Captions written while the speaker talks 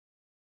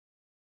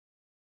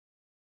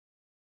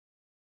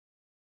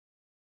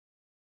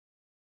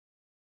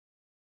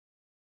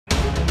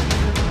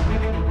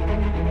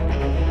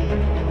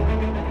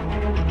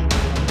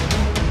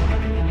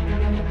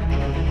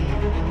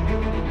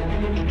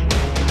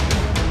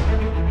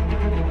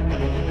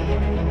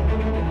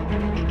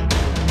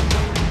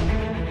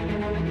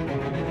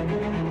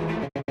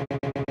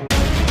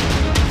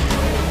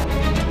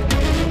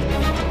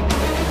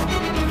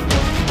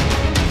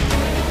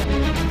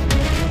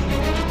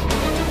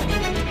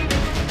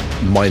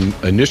My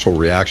initial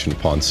reaction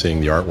upon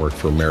seeing the artwork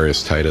for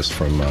Marius Titus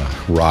from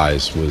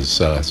Ryse was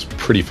a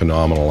pretty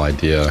phenomenal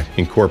idea,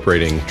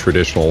 incorporating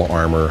traditional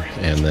armor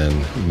and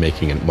then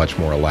making it much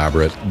more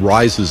elaborate.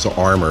 Ryse's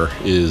armor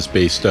is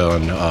based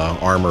on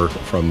armor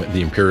from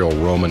the Imperial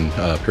Roman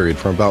period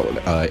from about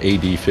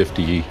AD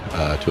 50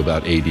 to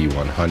about AD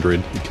 100.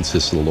 It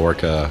consists of the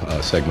lorica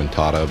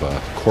segmentata of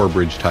a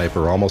Corbridge type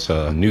or almost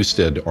a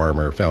Newstead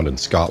armor found in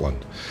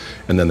Scotland.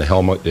 And then the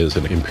helmet is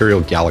an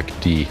Imperial Gallic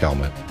D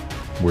helmet.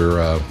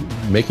 We're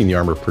making the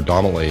armor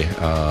predominantly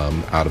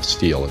out of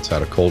steel. It's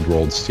out of cold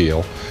rolled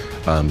steel,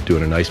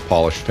 doing a nice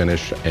polished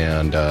finish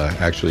and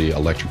actually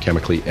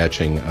electrochemically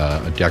etching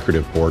a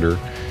decorative border.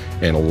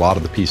 And a lot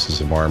of the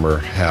pieces of armor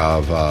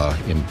have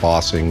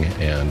embossing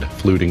and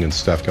fluting and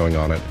stuff going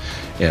on it.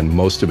 And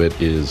most of it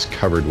is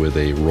covered with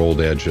a rolled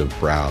edge of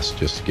brass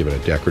just to give it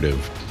a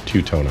decorative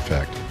two-tone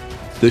effect.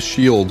 This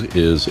shield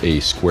is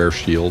a square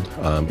shield.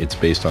 It's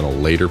based on a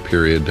later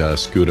period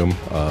scutum,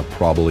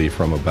 probably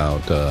from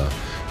about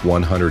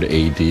 100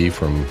 AD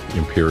from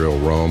Imperial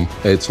Rome.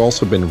 It's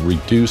also been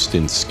reduced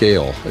in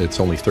scale. It's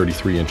only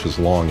 33 inches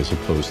long as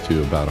opposed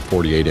to about a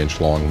 48-inch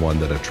long one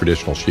that a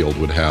traditional shield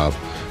would have.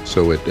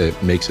 So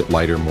it makes it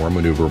lighter, more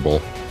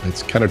maneuverable.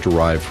 It's kind of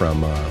derived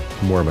from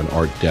more of an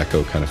Art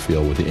Deco kind of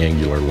feel with the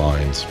angular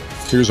lines.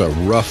 Here's a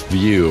rough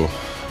view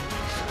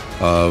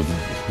of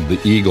the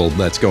eagle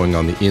that's going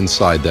on the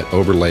inside that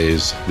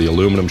overlays the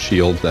aluminum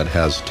shield that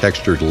has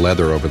textured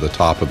leather over the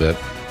top of it.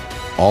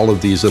 All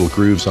of these little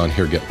grooves on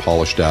here get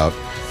polished out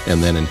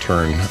and then in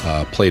turn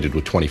plated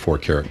with 24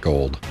 karat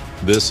gold.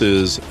 This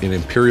is an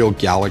Imperial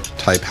Gallic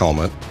type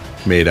helmet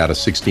made out of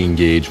 16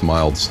 gauge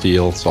mild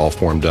steel. It's all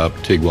formed up,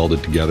 TIG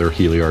welded together,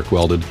 heliarc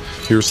welded.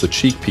 Here's the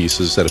cheek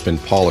pieces that have been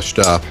polished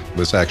up.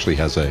 This actually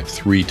has a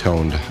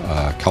three-toned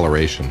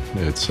coloration.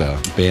 It's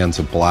bands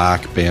of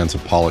black, bands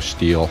of polished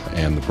steel,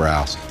 and the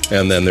brass.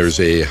 And then there's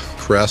a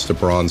crest, a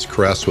bronze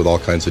crest with all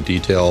kinds of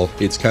detail.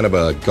 It's kind of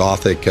a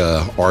Gothic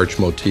arch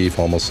motif,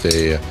 almost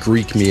a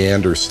Greek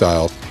meander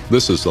style.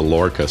 This is the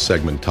lorica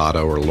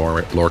segmentata or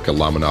lorica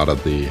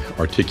laminata, the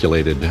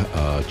articulated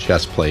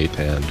chest plate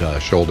and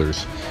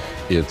shoulders.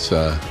 It's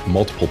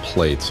multiple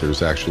plates.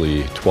 There's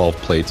actually 12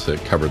 plates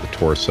that cover the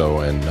torso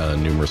and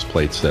numerous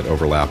plates that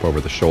overlap over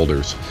the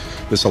shoulders.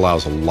 This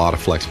allows a lot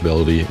of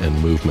flexibility and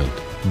movement.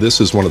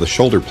 This is one of the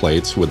shoulder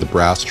plates with the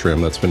brass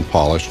trim that's been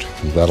polished.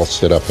 That'll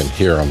sit up in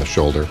here on the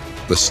shoulder.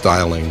 The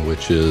styling,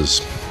 which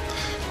is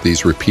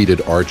these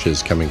repeated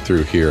arches coming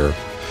through here,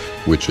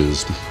 which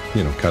is,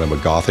 you know, kind of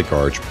a Gothic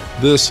arch.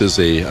 This is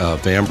a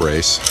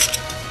vambrace,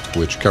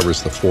 which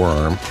covers the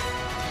forearm.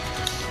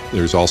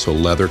 There's also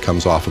leather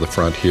comes off of the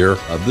front here.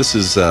 This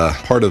is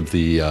part of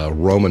the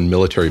Roman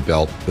military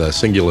belt, the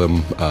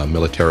Cingulum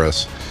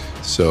Militaris.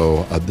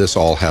 So this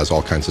all has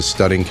all kinds of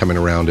studding coming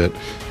around it.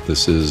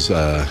 This is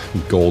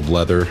gold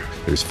leather.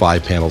 There's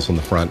 5 panels on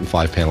the front and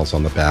 5 panels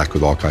on the back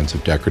with all kinds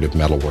of decorative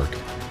metalwork.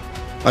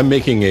 I'm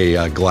making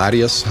a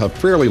gladius, a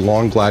fairly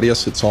long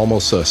gladius. It's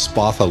almost a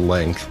spatha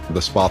length. The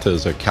spatha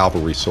is a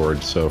cavalry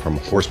sword, so from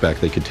horseback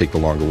they could take the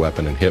longer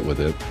weapon and hit with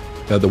it.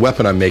 The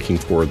weapon I'm making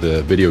for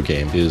the video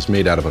game is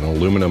made out of an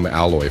aluminum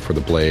alloy for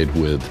the blade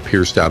with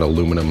pierced out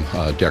aluminum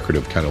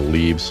decorative kind of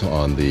leaves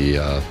on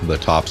the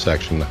top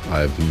section.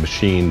 I've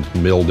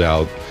milled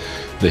out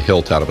the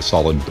hilt out of a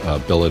solid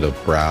billet of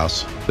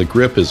brass. The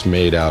grip is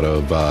made out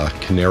of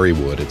canary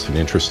wood. It's an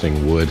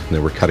interesting wood. And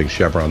then we're cutting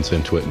chevrons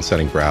into it and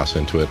setting brass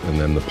into it. And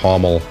then the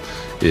pommel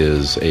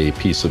is a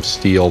piece of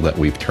steel that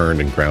we've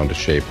turned and ground to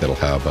shape that'll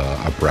have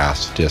a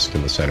brass disc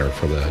in the center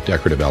for the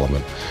decorative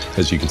element.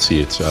 As you can see,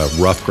 it's a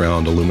rough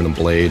ground aluminum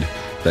blade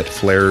that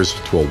flares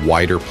to a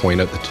wider point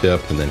at the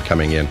tip and then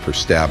coming in for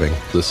stabbing.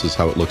 This is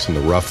how it looks in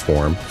the rough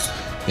form.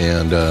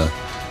 And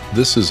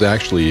this is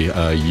actually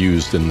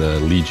used in the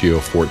Legio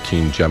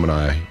 14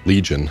 Gemini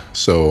Legion.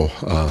 So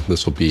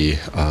this will be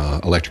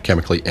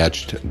electrochemically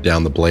etched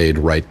down the blade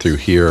right through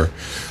here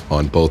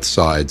on both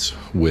sides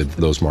with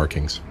those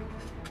markings.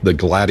 The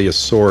gladius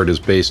sword is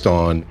based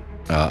on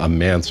a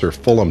Manser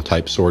Fulham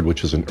type sword,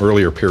 which is an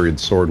earlier period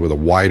sword with a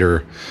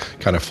wider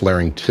kind of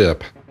flaring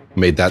tip.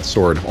 Made that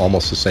sword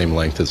almost the same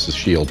length as the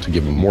shield to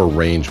give them more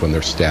range when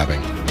they're stabbing.